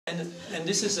And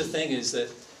this is the thing, is that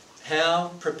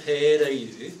how prepared are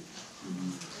you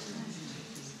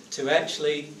to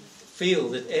actually feel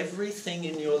that everything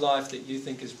in your life that you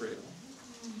think is real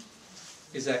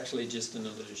is actually just an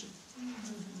illusion?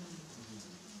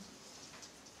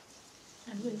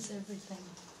 And lose everything.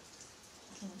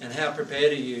 And how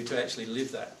prepared are you to actually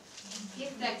live that?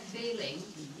 If that feeling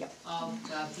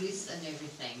of bliss and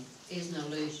everything is an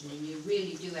illusion, and you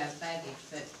really do have baggage,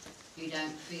 but you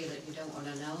don't feel it, you don't want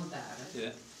to know about it.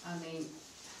 Yeah. I mean...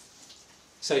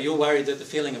 So you're worried that the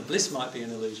feeling of bliss might be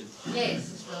an illusion? Yes,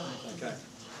 that's right. Okay.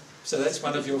 So that's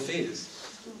one of your fears?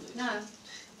 No.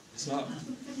 It's not?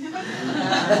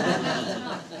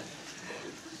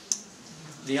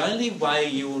 The only way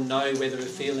you will know whether a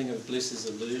feeling of bliss is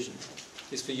illusion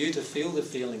is for you to feel the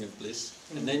feeling of bliss,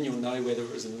 and then you'll know whether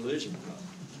it was an illusion or not.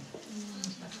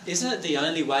 Isn't it the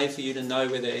only way for you to know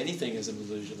whether anything is an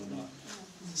illusion or not?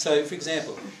 So, for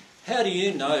example, how do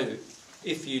you know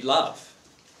if you love?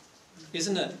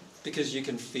 Isn't it because you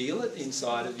can feel it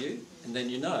inside of you, and then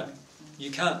you know?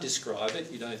 You can't describe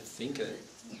it, you don't think it.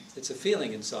 It's a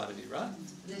feeling inside of you, right?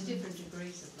 There's different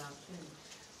degrees of love too.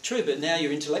 True, but now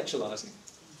you're intellectualising.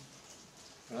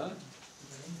 Right?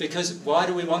 Because why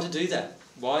do we want to do that?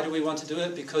 Why do we want to do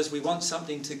it? Because we want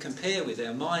something to compare with.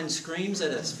 Our mind screams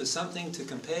at us for something to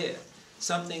compare,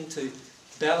 something to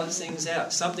balance things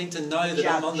out, something to know that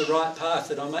I'm on the right path,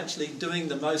 that I'm actually doing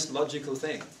the most logical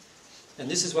thing. And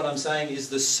this is what I'm saying is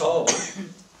the soul,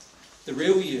 the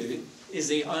real you, is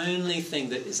the only thing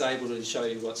that is able to show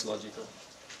you what's logical.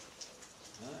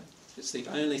 Right? It's the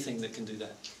only thing that can do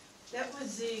that. That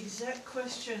was the exact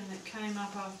question that came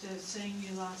up after seeing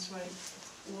you last week,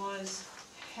 was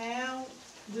how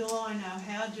will I know,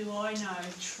 how do I know,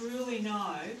 truly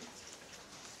know,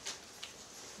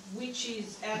 which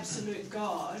is absolute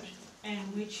God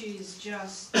and which is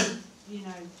just, you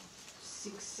know,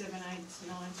 6, 7, 8,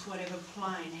 9, whatever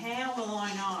plane. How will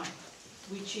I know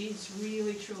which is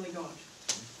really, truly God?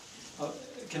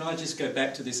 Can I just go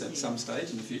back to this at some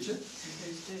stage in the future?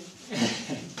 Please do.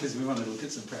 Because we want to look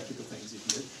at some practical things you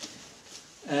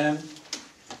can do.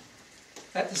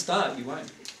 At the start, you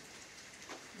won't.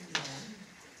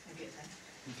 I get that.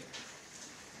 Okay.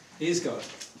 Here's God.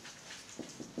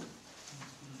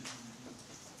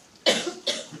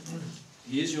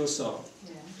 Here's your soul.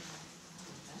 Yeah.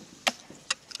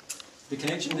 The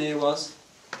connection there was?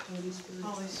 Holy Spirit.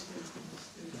 Holy Spirit.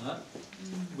 Right.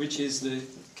 Which is the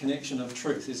connection of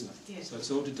truth, isn't it? Yeah. So it's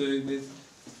all to do with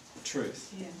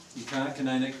truth. Yeah. You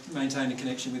can't maintain a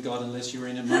connection with God unless you're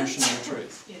in emotional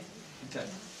truth. Yeah. Okay.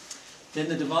 Then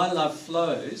the divine love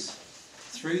flows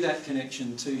through that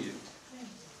connection to you. Yeah.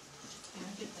 Yeah,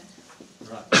 I get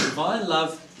that. Right. Divine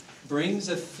love brings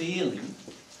a feeling,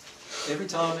 every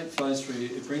time it flows through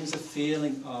you, it brings a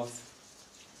feeling of...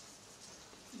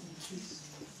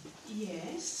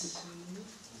 Yes.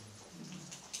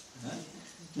 Right?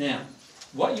 Now,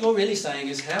 what you're really saying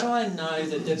is, how do I know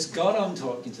that it's God I'm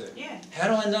talking to? Yeah. How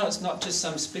do I know it's not just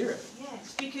some spirit?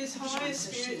 Yes, because higher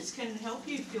spirits can help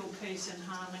you feel peace and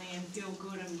harmony and feel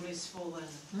good and blissful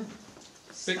and...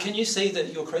 But can you see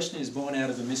that your question is born out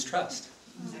of a mistrust?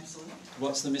 Absolutely.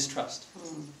 What's the mistrust?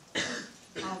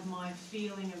 Of my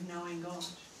feeling of knowing God.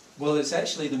 Well, it's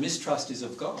actually the mistrust is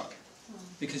of God.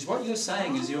 Because what you're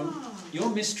saying is you're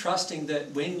mistrusting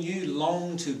that when you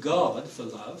long to God for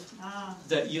love,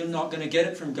 that you're not going to get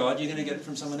it from God, you're going to get it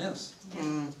from someone else.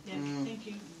 Yeah, yeah. Thank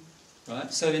you.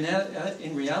 Right? So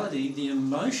in reality, the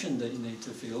emotion that you need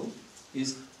to feel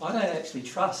is, I don't actually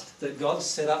trust that God's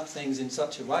set up things in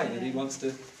such a way that He wants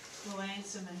to Well,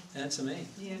 answer me. answer me.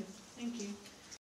 Yeah, thank you.